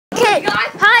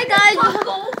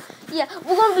Yeah,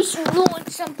 we're gonna be doing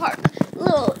some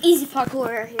little easy parkour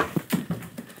right here.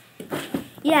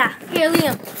 Yeah, here,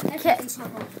 Liam. Okay.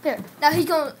 Here. Now he's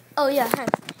going. Oh yeah,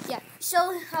 yeah.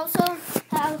 Show how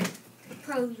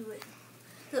pro do it.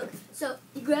 Look. So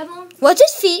you grab him. Watch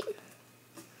his feet.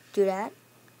 Do that.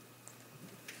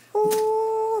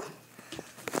 Ooh.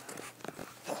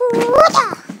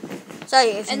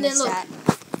 Sorry if you missed that.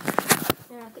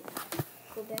 Then I could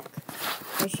go back.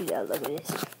 Let's do that. Look at this.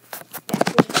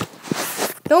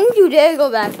 Don't you dare go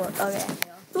backward. Okay.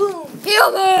 Boom.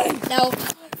 Kill me. Now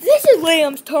this is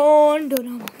Liam's turn.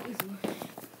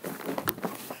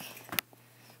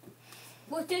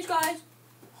 What's this, guys?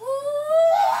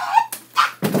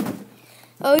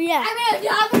 Oh yeah. I made a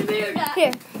dab in the middle.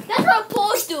 Here. That's what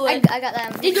pros do it. I got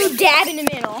that. They do a dab in the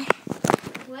middle.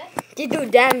 What? They do a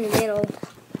dab in the middle.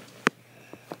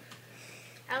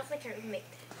 I don't think I can make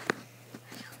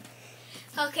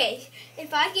that. Okay,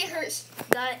 if I get hurt,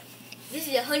 this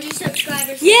is 100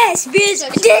 subscribers. Yes, bitch. So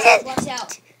watch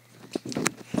out.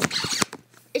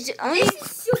 Is it This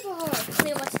is super hard.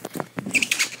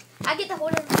 I get the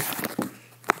hold of.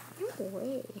 No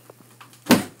way.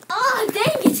 Oh,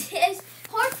 dang it! It's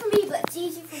hard for me, but it's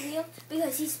easy for Leo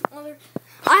because he's smaller.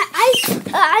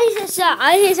 I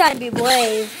just had to be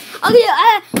brave. Okay,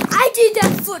 I did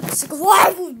that foot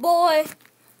survival, boy.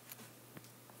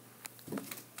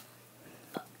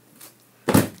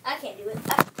 I can't do it,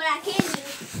 but I can do it.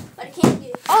 But I can't do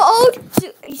it. Oh,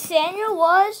 Samuel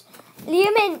was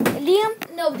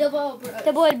Liam. No, the ball, bro.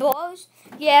 The boy boys.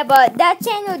 Yeah, but that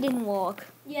channel didn't work.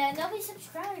 Yeah, nobody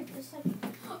subscribed. It's like,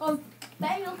 oh,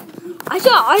 battle complete. I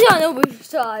saw nobody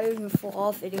saw even fall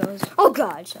off videos. Oh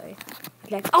God, sorry.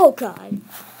 Oh God,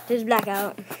 there's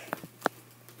blackout.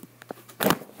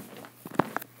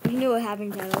 You knew what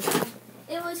happened, Tyler.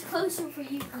 It was closer for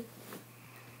you.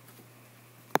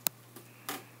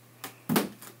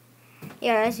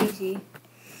 Yeah, that's easy.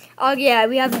 Oh yeah,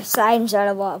 we have a side inside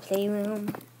of our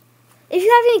playroom. If you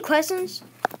have any questions,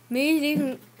 maybe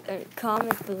leave a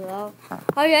comment below.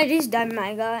 Oh yeah, this is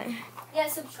Dynamite guy. Yeah,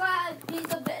 subscribe. He's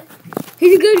the best.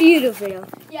 He's a good YouTube video.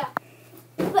 Yeah.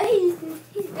 But he's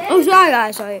bad. Oh sorry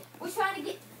guys, sorry. We're trying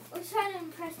to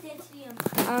impress the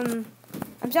NCM.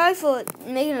 I'm sorry for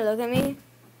making her look at me.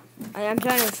 I'm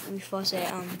trying to force it.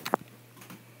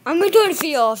 I'm gonna turn the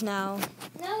video off now.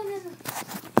 No.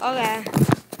 Okay.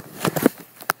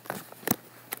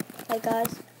 Hey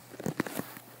guys.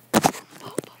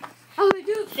 Oh, we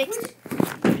do fix it.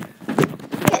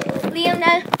 Okay, Liam,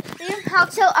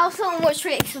 I'll show him what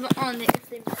tricks on there.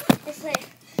 It's like,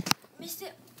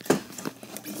 Mr.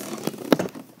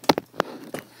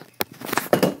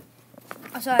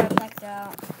 I'm sorry, I blacked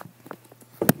out.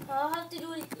 I'll have to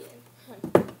do it again.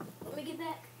 Let me get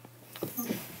back.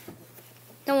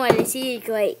 Don't worry, see you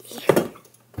great.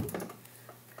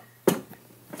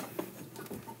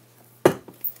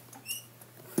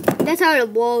 That's how the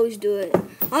boys do it.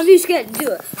 I'm just scared to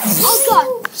do it. Oh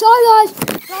God! Sorry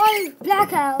guys! Sorry,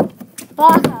 blackout.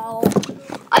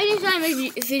 I just trying to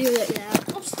make a video like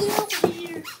that. I'm still over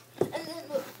here. And then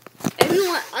look.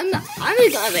 Everyone, I'm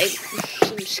just gonna make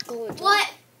some scores. What?